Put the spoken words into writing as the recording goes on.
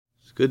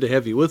Good to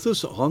have you with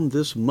us on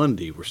this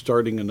Monday. We're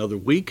starting another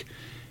week,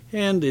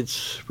 and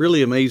it's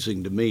really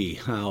amazing to me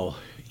how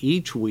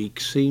each week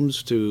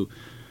seems to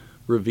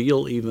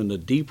reveal even a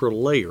deeper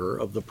layer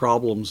of the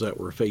problems that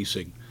we're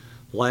facing.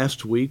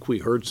 Last week we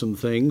heard some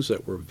things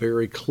that were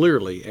very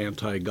clearly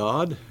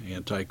anti-God,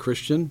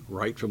 anti-Christian,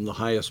 right from the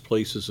highest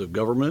places of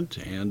government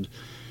and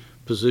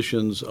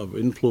positions of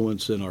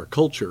influence in our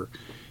culture.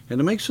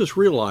 And it makes us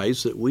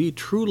realize that we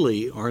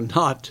truly are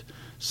not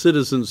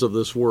citizens of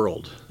this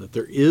world, that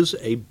there is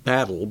a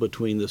battle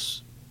between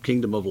this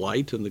kingdom of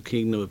light and the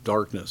kingdom of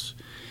darkness.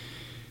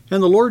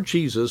 And the Lord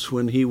Jesus,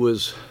 when he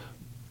was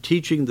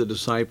teaching the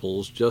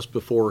disciples just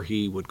before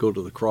he would go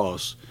to the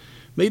cross,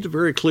 made it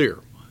very clear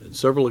on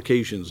several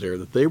occasions there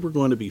that they were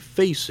going to be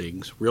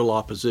facing real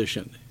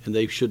opposition, and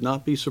they should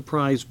not be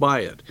surprised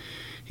by it.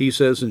 He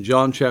says in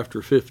John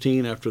chapter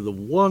 15, after the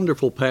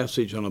wonderful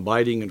passage on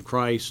abiding in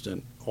Christ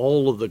and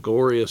all of the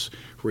glorious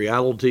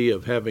reality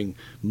of having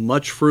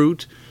much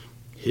fruit,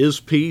 his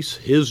peace,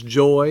 his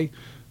joy,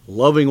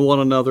 loving one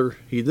another,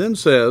 he then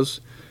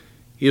says,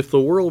 if the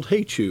world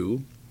hates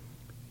you,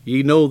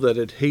 ye know that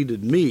it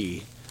hated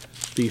me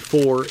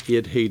before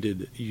it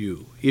hated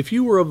you. If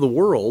you were of the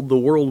world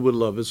would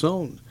love his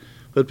own.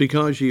 But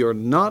because ye are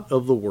not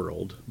of the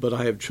world, but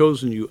I have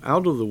chosen you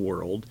out of the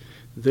world,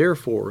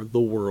 therefore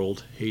the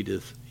world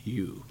hateth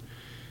you.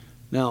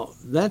 Now,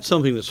 that's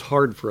something that's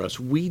hard for us.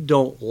 We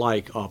don't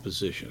like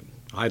opposition.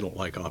 I don't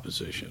like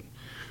opposition.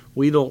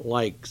 We don't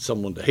like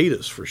someone to hate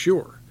us, for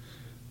sure.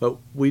 But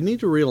we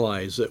need to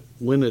realize that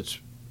when it's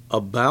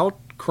about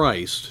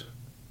Christ,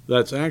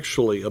 that's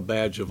actually a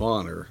badge of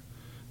honor,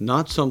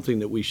 not something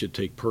that we should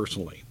take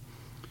personally.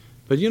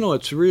 But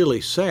it's really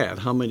sad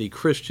how many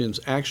Christians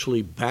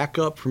actually back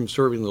up from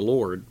serving the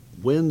Lord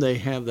when they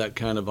have that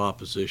kind of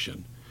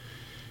opposition.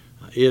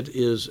 It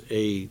is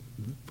a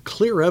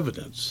clear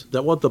evidence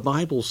that what the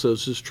Bible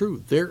says is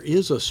true. There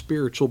is a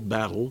spiritual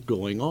battle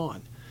going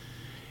on.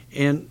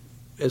 And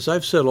as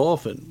I've said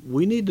often,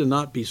 we need to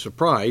not be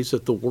surprised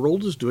that the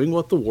world is doing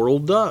what the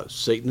world does.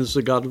 Satan is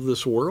the god of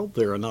this world.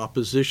 They're in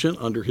opposition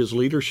under his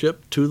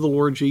leadership to the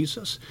Lord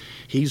Jesus.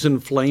 He's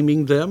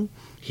inflaming them.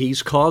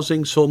 He's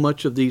causing so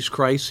much of these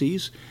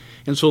crises.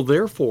 And so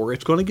therefore,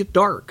 it's going to get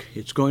dark.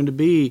 It's going to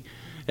be,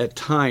 at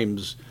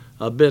times,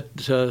 a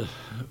bit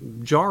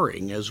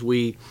jarring as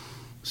we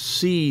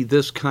see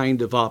this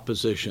kind of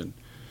opposition.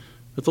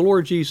 But the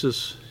Lord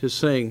Jesus is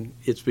saying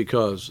it's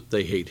because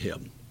they hate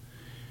him.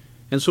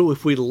 And so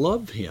if we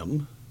love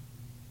him,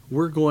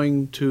 we're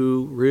going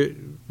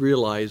to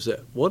realize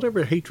that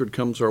whatever hatred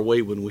comes our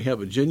way when we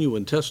have a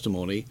genuine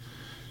testimony,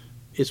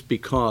 it's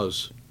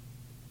because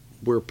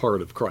we're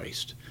part of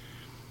Christ.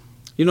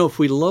 If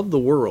we love the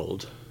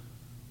world,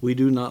 we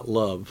do not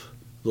love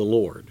the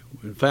Lord.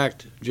 In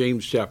fact,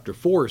 James chapter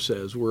 4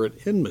 says we're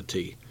at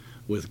enmity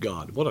with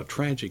God. What a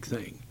tragic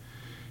thing.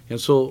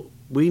 And so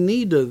we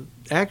need to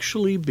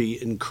actually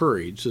be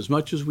encouraged, as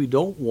much as we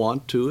don't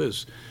want to,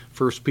 as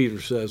 1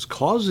 Peter says,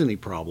 cause any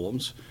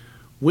problems.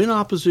 When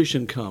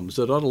opposition comes,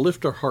 that ought to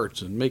lift our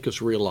hearts and make us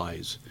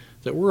realize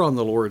that we're on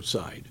the Lord's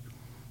side,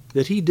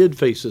 that he did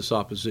face this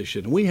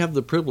opposition, and we have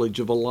the privilege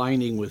of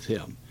aligning with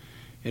him.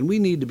 And we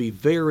need to be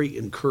very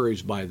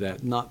encouraged by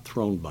that, not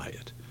thrown by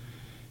it.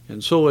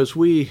 And so as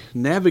we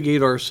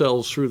navigate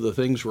ourselves through the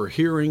things we're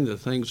hearing, the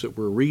things that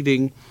we're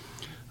reading,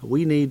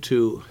 we need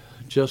to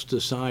just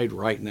decide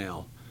right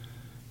now,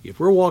 if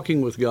we're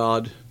walking with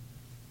God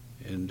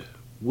and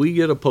we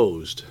get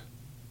opposed,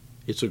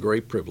 it's a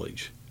great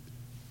privilege,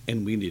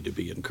 and we need to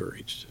be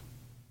encouraged.